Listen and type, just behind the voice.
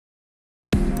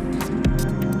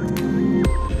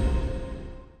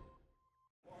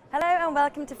and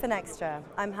welcome to Finextra.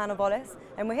 I'm Hannah Wallace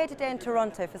and we're here today in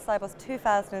Toronto for Sibos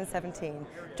 2017.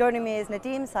 Joining me is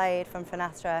Nadeem Syed from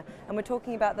Finastra and we're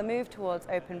talking about the move towards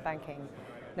open banking.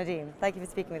 Nadeem, thank you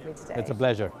for speaking with me today. It's a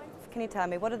pleasure. Can you tell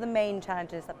me, what are the main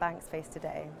challenges that banks face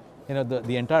today? You know,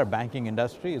 the entire banking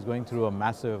industry is going through a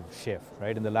massive shift,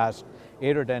 right? In the last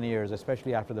 8 or 10 years,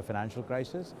 especially after the financial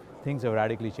crisis, things have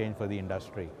radically changed for the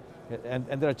industry. And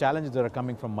there are challenges that are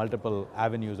coming from multiple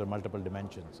avenues or multiple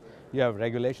dimensions. You have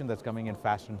regulation that's coming in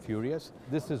fast and furious.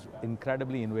 This is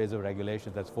incredibly invasive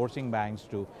regulation that's forcing banks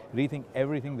to rethink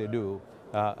everything they do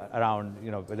around,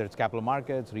 whether it's capital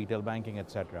markets, retail banking,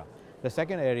 etc. The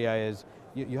second area is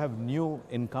you have new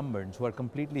incumbents who are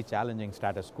completely challenging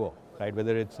status quo, right?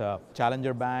 Whether it's a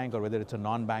challenger bank or whether it's a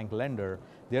non-bank lender,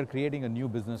 they're creating a new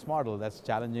business model that's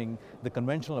challenging the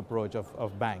conventional approach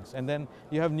of banks. And then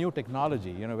you have new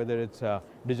technology, whether it's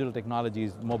digital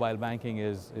technologies, mobile banking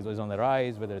is on the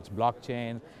rise, whether it's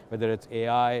blockchain, whether it's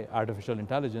AI, artificial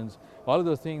intelligence, all of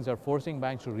those things are forcing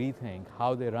banks to rethink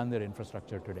how they run their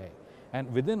infrastructure today. And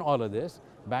within all of this,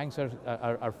 banks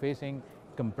are facing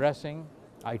compressing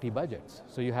IT budgets.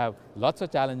 So you have lots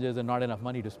of challenges and not enough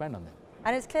money to spend on them.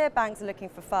 And it's clear banks are looking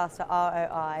for faster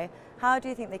ROI. How do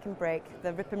you think they can break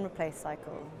the rip and replace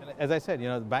cycle? As I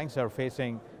said, banks are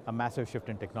facing a massive shift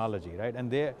in technology, right?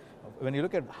 And when you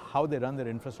look at how they run their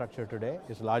infrastructure today,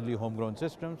 it's largely homegrown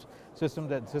systems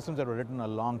that were written a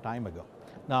long time ago.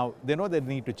 Now, they know they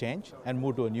need to change and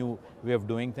move to a new way of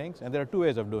doing things, and there are two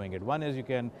ways of doing it. One is you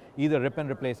can either rip and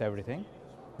replace everything.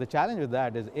 The challenge with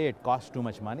that is A, it costs too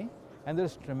much money, and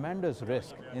there's tremendous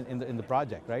risk in the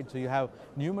project, right? So you have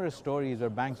numerous stories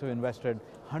where banks have invested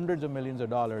hundreds of millions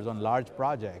of dollars on large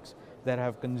projects that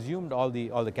have consumed all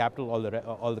the capital,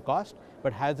 all the cost,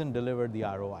 but hasn't delivered the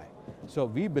ROI. So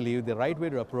we believe the right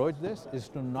way to approach this is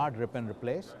to not rip and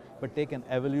replace, but take an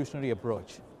evolutionary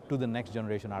approach to the next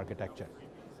generation architecture.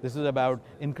 This is about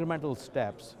incremental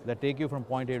steps that take you from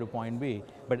point A to point B,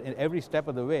 but in every step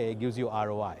of the way, it gives you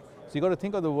ROI. So you got to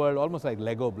think of the world almost like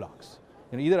Lego blocks.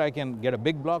 Either I can get a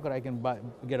big block or I can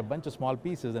get a bunch of small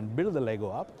pieces and build the Lego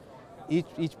up.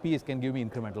 Each piece can give me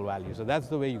incremental value. So that's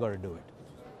the way you got to do it.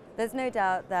 There's no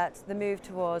doubt that the move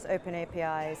towards open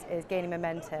APIs is gaining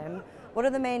momentum. What are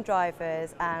the main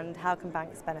drivers and how can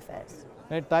banks benefit?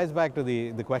 It ties back to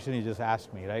the question you just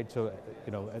asked me, right? So,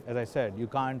 as I said, you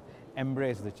can't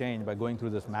embrace the change by going through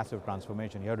this massive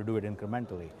transformation. You have to do it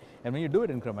incrementally. And when you do it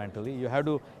incrementally, you have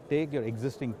to take your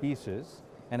existing pieces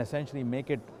and essentially make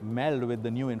it meld with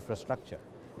the new infrastructure.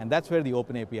 And that's where the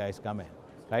open APIs come in,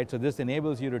 right? So this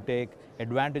enables you to take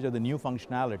advantage of the new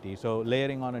functionality, so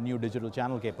layering on a new digital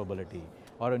channel capability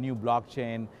or a new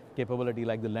blockchain capability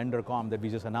like the LenderCom that we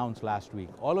just announced last week.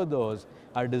 All of those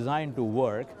are designed to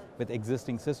work with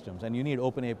existing systems, and you need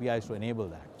open APIs to enable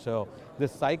that. So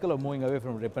this cycle of moving away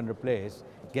from rip and replace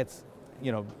gets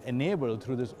enabled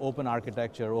through this open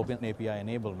architecture, open API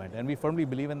enablement. And we firmly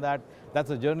believe in that.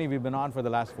 That's a journey we've been on for the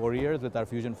last 4 years with our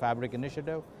Fusion Fabric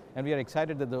initiative, and we are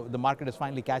excited that the market is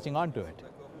finally catching on to it.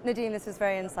 Nadeem, this was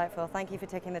very insightful. Thank you for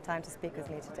taking the time to speak with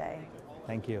me today.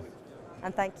 Thank you.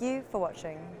 And thank you for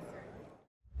watching.